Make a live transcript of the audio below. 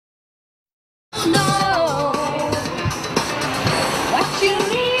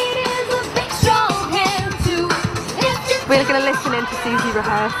We're going to listen in to Susie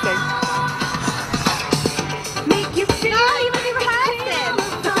rehearsing. Make you feel rehearsing.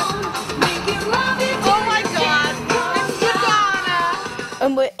 Oh my God.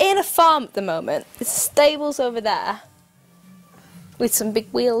 And we're in a farm at the moment. There's stables over there. With some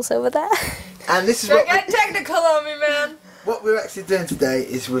big wheels over there. And this is Don't get technical on me, man. what we're actually doing today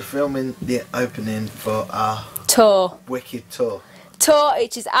is we're filming the opening for our Tour. Wicked tour. Tour,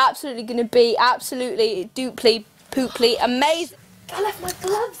 which is absolutely going to be absolutely duply, pooply amazing. I left my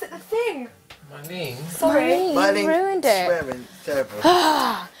gloves at the thing. Marlene. Sorry. You ruined it. Swearing, terrible.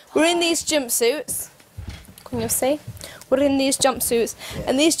 We're in these jumpsuits. Can you see? We're in these jumpsuits.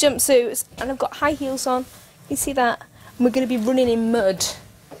 And these jumpsuits, and I've got high heels on. You see that? And we're going to be running in mud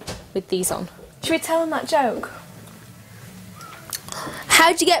with these on. Should we tell them that joke?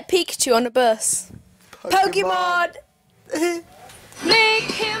 How'd you get Pikachu on a bus? Pokemon!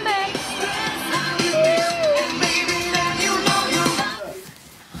 Make him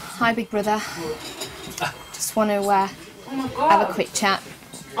Hi, big brother. Just want to have a quick chat.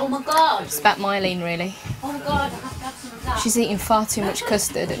 Oh my God! It's about Mylene, really. Oh my God! I have to have some of that. She's eating far too much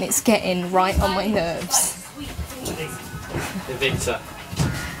custard and it's getting right on my nerves. Victor.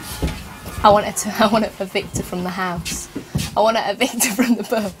 I want her Victor from the house. I want her Victor from the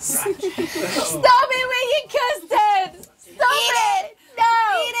bus. Stop it with your custard! Stop it! No!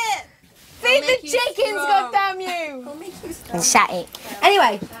 Eat it! Feed the chickens, goddamn you! And shut it.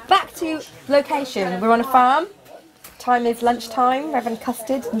 Anyway, back to location. We're on a farm. Time is lunchtime. Reverend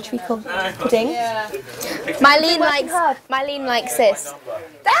custard and treacle pudding. Mylene likes this.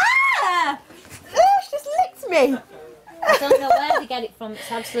 Ah! Oh, she just licked me. I don't know where to get it from.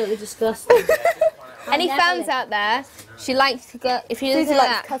 It's absolutely disgusting. Any fans out there? She likes to go. If you Susie do likes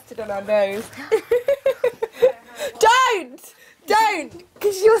that, custard on her nose. Don't,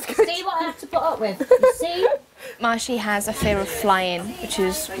 because she was going. See what I have to put up with. You see? Marshy has a fear of flying, which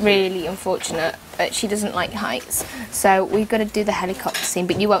is really unfortunate. But she doesn't like heights, so we've got to do the helicopter scene.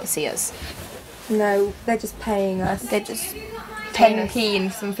 But you won't see us. No, they're just paying us. They're just paying us 10p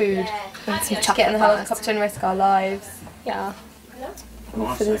and some food. and some Get chocolate in the bars. helicopter and risk our lives. Yeah.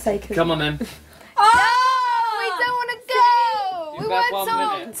 For the sake of. Come on then. Oh, we don't want to go. We You've had weren't 1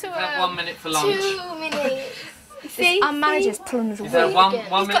 told minute. to You've had 1 minute for lunch. 2 minutes. See, our manager's pulling us You've had away. one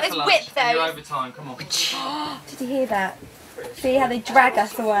got minute his for lunch. whip, though. And you're overtime. Come on. Did you hear that? See how they drag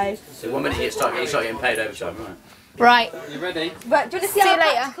us away. So 1 minute you start getting paid overtime, right? Right. You ready? But do you want to see See our you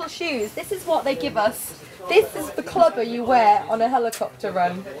later. practical shoes? This is what they give us. This is the clubber you wear on a helicopter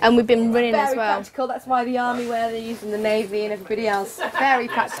run. And we've been running Very as well. practical. That's why the army wear these and the navy and everybody else. Very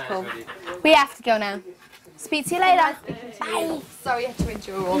practical. We have to go now. Speak to you later. Bye. Sorry, I had to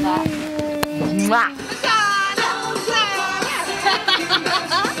endure all that.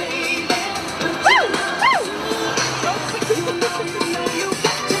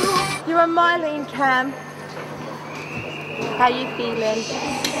 You're a Mylene Cam. How you feeling?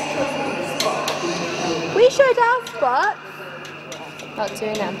 We showed our spot. Not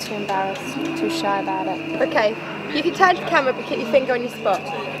doing it, I'm too embarrassed, too shy about it. Okay, you can turn to the camera but keep your finger on your spot.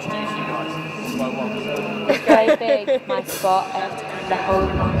 It's very big, my spot. I have to put the whole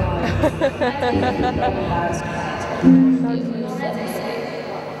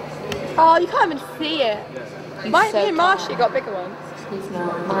Oh, you can't even see it. Me and Marshy got bigger ones. He's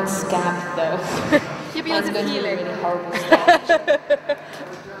not. Mine's scabbed though. You'll be able to feel it. Really horrible stuff.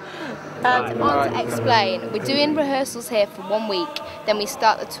 I want to explain. We're doing rehearsals here for 1 week, then we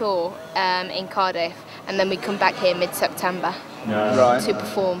start the tour in Cardiff, and then we come back here mid-September to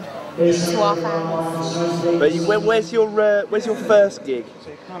perform to our fans. But where's your first gig?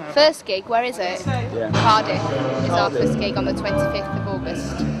 First gig, where is it? Yeah. Cardiff is our first gig on the 25th of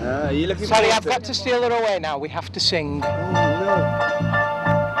August. Are you looking Sorry, forward I've to got to steal her away now. We have to sing.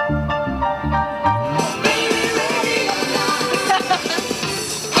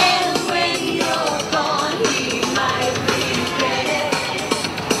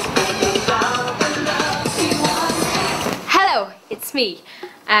 Hello, it's me.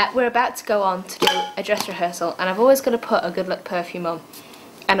 We're about to go on to do a dress rehearsal, and I've always got to put a Good Luck perfume on.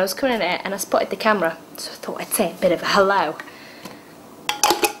 And I was coming in here and I spotted the camera, so I thought I'd say a bit of a hello.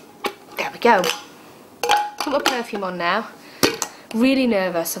 There we go. Put my perfume on now. Really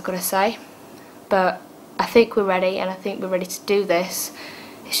nervous, I've got to say. But I think we're ready, and I think we're ready to do this.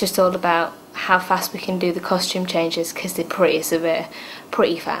 It's just all about how fast we can do the costume changes, because they're pretty severe,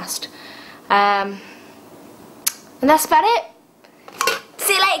 pretty fast. And that's about it.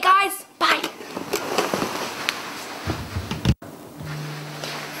 See you later, guys. Bye.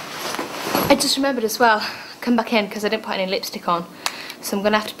 I just remembered as well, come back in because I didn't put any lipstick on. So I'm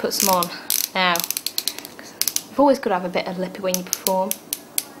going to have to put some on now. I've always got to have a bit of lippy when you perform.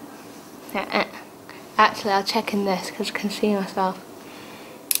 Actually, I'll check in this because I can see myself.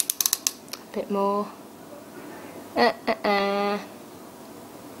 A bit more. I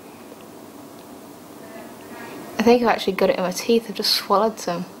think I've actually got it in my teeth. I've just swallowed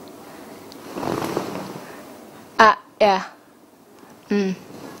some. Yeah.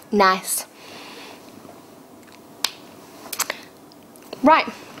 Nice. Right.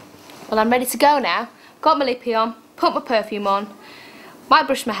 Well, I'm ready to go now. Got my lippy on. Put my perfume on. Might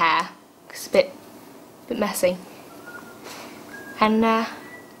brush my hair because it's a bit messy. And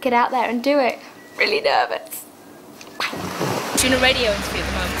get out there and do it. Really nervous. Doing a radio interview at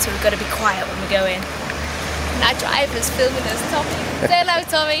the moment, so we've got to be quiet when we go in. And our driver's filming us. Tommy, say hello,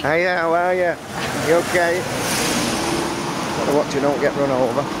 Tommy. Hiya, how are you? You okay? Gotta watch you don't get run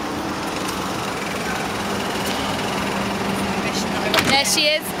over. There she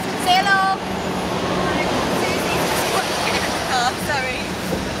is. Say hello. Oh, sorry.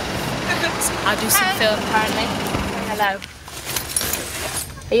 I'll do some film apparently. Hello.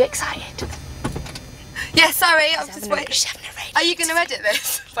 Are you excited? Yeah, sorry, I'm just waiting. She's having a radio. Are you going to edit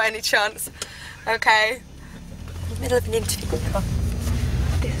this by any chance? Okay. In the middle of an interview.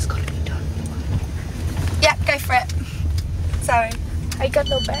 This has got to be done. Yeah, go for it. Sorry. I got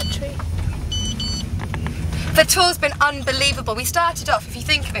no battery. The tour's been unbelievable. We started off, if you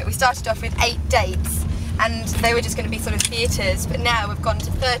think of it, we started off with 8 dates and they were just going to be sort of theatres, but now we've gone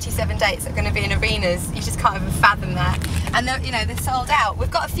to 37 dates that are going to be in arenas. You just can't even fathom that. And they're, you know, they're sold out. We've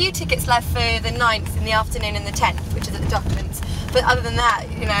got a few tickets left for the 9th in the afternoon and the 10th, which is at the Documents. But other than that,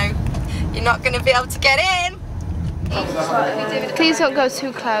 you know, you're not going to be able to get in. Please don't go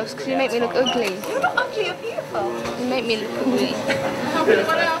too close because you make me look ugly. You're not ugly, you're beautiful. You make me look ugly.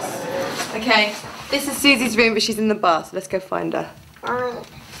 What else? Okay, this is Susie's room, but she's in the bar, so let's go find her.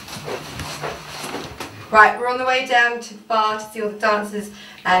 Right, we're on the way down to the bar to see all the dancers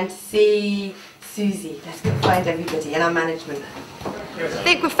and to see Susie. Let's go find everybody and our management. I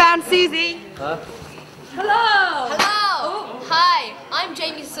think we've found Susie. Hello! Hello! Hi, I'm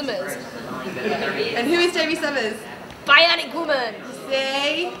Jamie Summers. And who is Jamie Summers? Bionic Woman.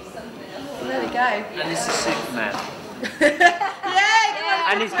 See? There we go. And this is Superman.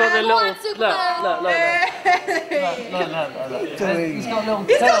 Yeah! And he's got the little... Look. He's got a little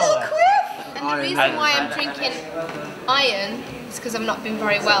quiff! And the reason why I'm drinking iron is because I've not been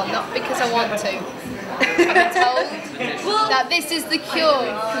very well, not because I want to. I've been told that this is the cure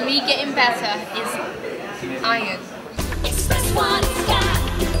for me getting better, is iron.